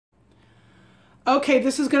Okay,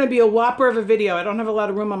 this is going to be a whopper of a video. I don't have a lot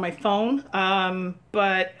of room on my phone,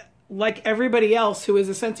 but like everybody else who is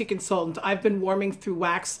a Scentsy consultant, I've been warming through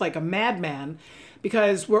wax like a madman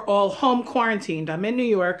because we're all home quarantined. I'm in New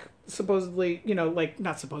York, supposedly, you know, like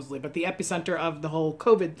not supposedly, but the epicenter of the whole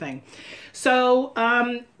COVID thing. So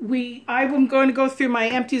I'm going to go through my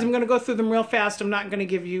empties. I'm going to go through them real fast. I'm not going to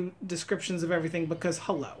give you descriptions of everything because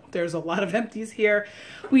hello, there's a lot of empties here.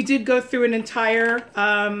 We did go through an entire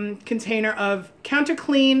container of counter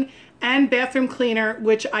clean and bathroom cleaner,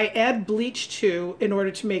 which I add bleach to in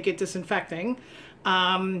order to make it disinfecting.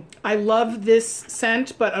 I love this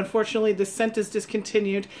scent, but unfortunately this scent is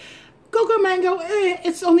discontinued. Go-Go Mango,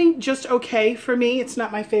 it's only just okay for me. It's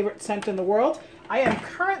not my favorite scent in the world. I am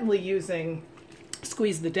currently using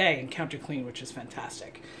Squeeze the Day in Counter Clean, which is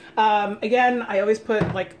fantastic. Again, I always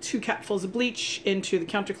put like 2 capfuls of bleach into the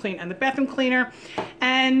Counter Clean and the bathroom cleaner.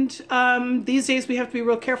 And these days we have to be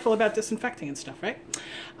real careful about disinfecting and stuff, right?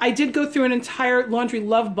 I did go through an entire laundry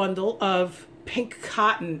love bundle of pink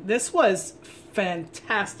cotton. This was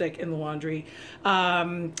fantastic in the laundry.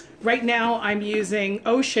 Right now I'm using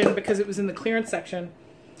Ocean because it was in the clearance section,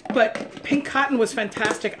 but pink cotton was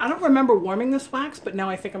fantastic. I don't remember warming this wax, but now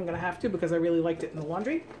I think I'm gonna have to because I really liked it in the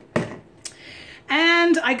laundry.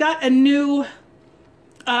 And I got a new,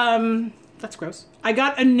 that's gross. I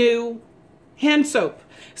got a new hand soap.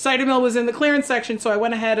 Cytomel was in the clearance section, so I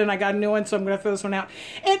went ahead and I got a new one, so I'm gonna throw this one out.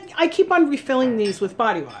 And I keep on refilling these with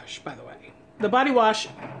body wash, by the way. The body wash,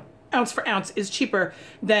 ounce for ounce, is cheaper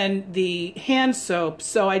than the hand soap,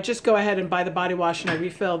 so I just go ahead and buy the body wash and I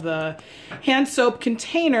refill the hand soap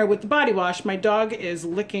container with the body wash. My dog is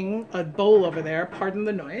licking a bowl over there, pardon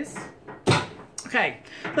the noise. Okay,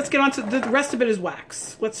 let's get on to the rest of it is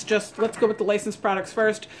wax. Let's go with the licensed products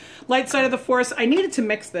first. Light Side of the Force. I needed to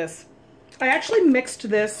mix this. I actually mixed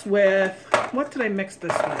this with, what did I mix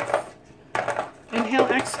this with? Inhale,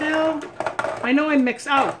 exhale. I know I mixed,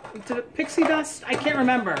 oh, did it Pixie Dust? I can't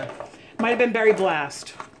remember. Might have been Berry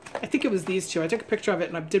Blast. I think it was these two. I took a picture of it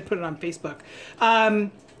and I did put it on Facebook.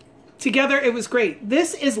 Together, it was great.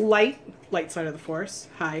 This is Light Side of the Force.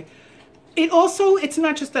 Hi. It's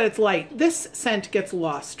not just that it's light. This scent gets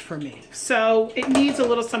lost for me. So it needs a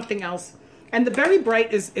little something else. And the Berry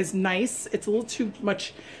Bright is nice. It's a little too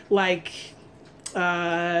much like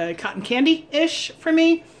cotton candy-ish for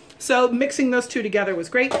me. So mixing those two together was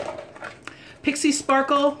great. Pixie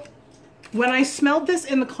Sparkle. When I smelled this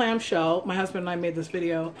in the clamshell, my husband and I made this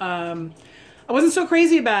video, I wasn't so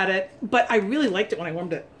crazy about it, but I really liked it when I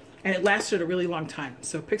warmed it. And it lasted a really long time.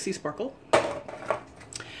 So Pixie Sparkle.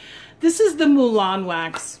 This is the Mulan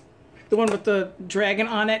wax, the one with the dragon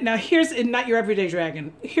on it. Now here's, not your everyday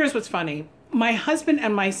dragon. Here's what's funny. My husband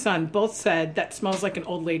and my son both said that smells like an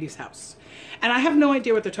old lady's house. And I have no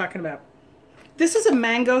idea what they're talking about. This is a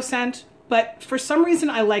mango scent, but for some reason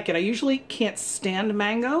I like it. I usually can't stand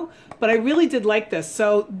mango, but I really did like this.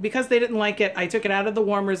 So because they didn't like it, I took it out of the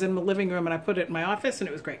warmers in the living room and I put it in my office and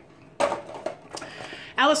it was great.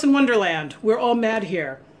 Alice in Wonderland, We're All Mad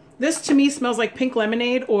Here. This to me smells like pink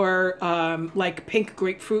lemonade or like pink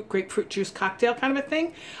grapefruit juice cocktail kind of a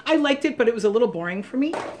thing. I liked it, but it was a little boring for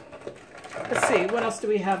me. Let's see, what else do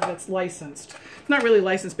we have that's licensed? Not really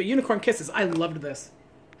licensed, but Unicorn Kisses. I loved this.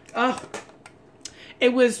 Oh,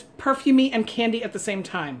 it was perfumey and candy at the same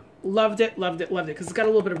time. Loved it, loved it, loved it, because it's got a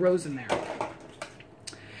little bit of rose in there.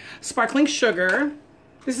 Sparkling Sugar.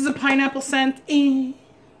 This is a pineapple scent. I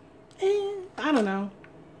don't know.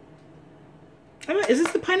 Is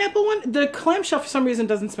this the pineapple one? The clamshell for some reason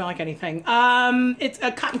doesn't smell like anything. It's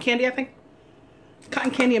a cotton candy, I think.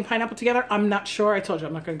 Cotton candy and pineapple together. I'm not sure. I told you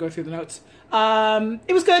I'm not going to go through the notes.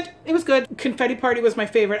 It was good. It was good. Confetti Party was my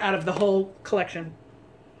favorite out of the whole collection.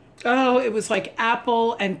 Oh, it was like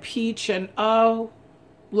apple and peach and oh,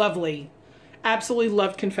 lovely. Absolutely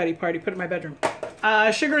loved Confetti Party. Put it in my bedroom.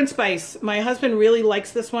 Sugar and Spice. My husband really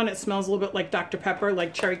likes this one. It smells a little bit like Dr. Pepper,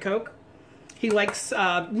 like cherry Coke. He likes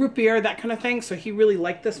root beer, that kind of thing, so he really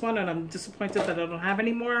liked this one, and I'm disappointed that I don't have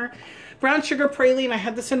any more. Brown Sugar Praline, I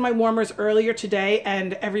had this in my warmers earlier today,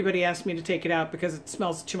 and everybody asked me to take it out because it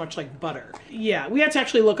smells too much like butter. Yeah, we had to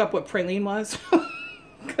actually look up what praline was,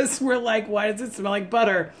 because we're like, why does it smell like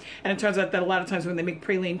butter? And it turns out that a lot of times when they make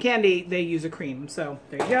praline candy, they use a cream, so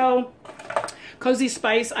there you go. Cozy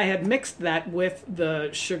Spice, I had mixed that with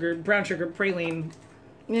the brown sugar praline.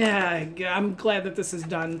 Yeah, I'm glad that this is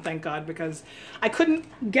done, thank God, because I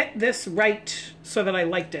couldn't get this right so that I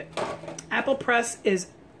liked it. Apple Press is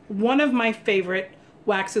one of my favorite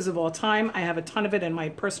waxes of all time. I have a ton of it in my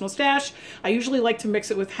personal stash. I usually like to mix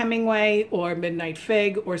it with Hemingway or Midnight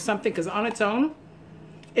Fig or something, because on its own,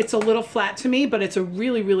 it's a little flat to me, but it's a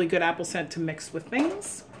really, really good apple scent to mix with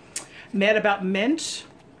things. Mad About Mint.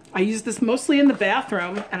 I used this mostly in the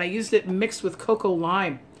bathroom, and I used it mixed with cocoa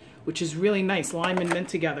lime, which is really nice. Lime and mint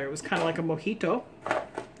together. It was kind of like a mojito.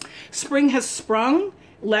 Spring Has Sprung,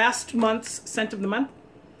 last month's scent of the month.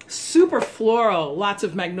 Super floral, lots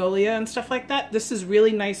of magnolia and stuff like that. This is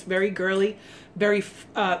really nice, very girly, very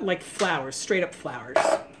like flowers, straight up flowers.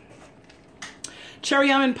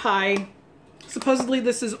 Cherry Almond Pie. Supposedly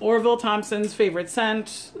this is Orville Thompson's favorite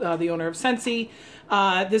scent, the owner of Scentsy.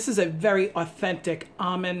 This is a very authentic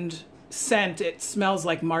almond scent. It smells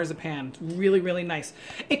like marzipan. Really, really nice.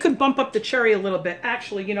 It could bump up the cherry a little bit.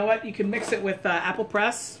 Actually, you know what? You can mix it with apple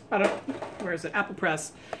press. Where is it? Apple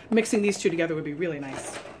press. Mixing these two together would be really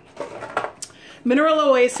nice. Mineral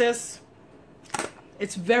Oasis.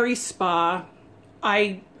 It's very spa.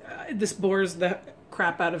 This bores the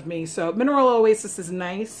crap out of me. So Mineral Oasis is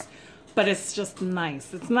nice, but it's just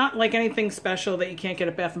nice. It's not like anything special that you can't get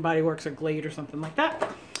at Bath & Body Works or Glade or something like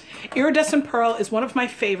that. Iridescent Pearl is one of my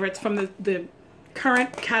favorites from the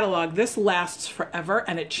current catalog. This lasts forever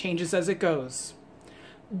and it changes as it goes.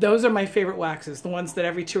 Those are my favorite waxes, the ones that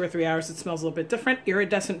every 2 or 3 hours it smells a little bit different.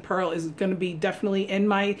 Iridescent Pearl is going to be definitely in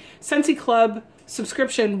my Scentsy Club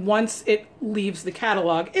subscription once it leaves the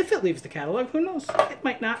catalog. If it leaves the catalog, who knows? It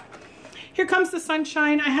might not. Here Comes the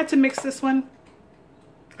Sunshine. I had to mix this one.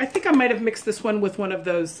 I think I might have mixed this one with one of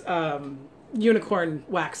those unicorn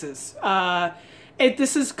waxes.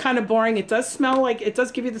 This is kind of boring. It does smell like, it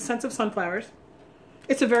does give you the sense of sunflowers.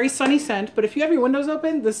 It's a very sunny scent, but if you have your windows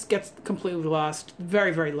open, this gets completely lost.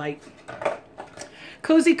 Very, very light.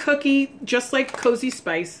 Cozy Cookie, just like Cozy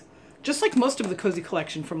Spice, just like most of the Cozy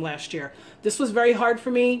collection from last year. This was very hard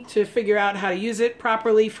for me to figure out how to use it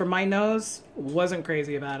properly for my nose. Wasn't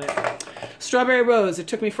crazy about it. Strawberry Rose, it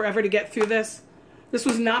took me forever to get through this. This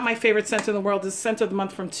was not my favorite scent in the world. This is scent of the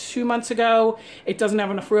month from 2 months ago. It doesn't have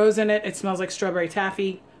enough rose in it. It smells like strawberry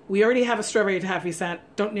taffy. We already have a strawberry taffy scent.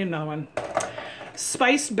 Don't need another one.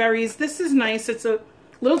 Spiced Berries. This is nice. It's a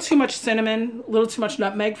little too much cinnamon, a little too much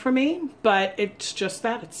nutmeg for me, but it's just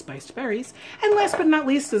that. It's spiced berries. And last but not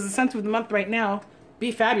least is the scent of the month right now,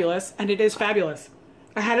 Be Fabulous, and it is fabulous.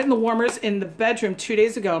 I had it in the warmers in the bedroom 2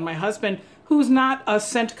 days ago, and my husband, who's not a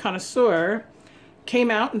scent connoisseur,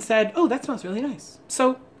 came out and said, oh, that smells really nice.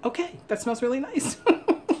 So, okay, that smells really nice.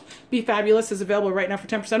 Be Fabulous is available right now for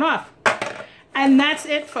 10% off. And that's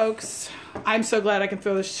it, folks. I'm so glad I can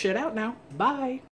throw this shit out now. Bye.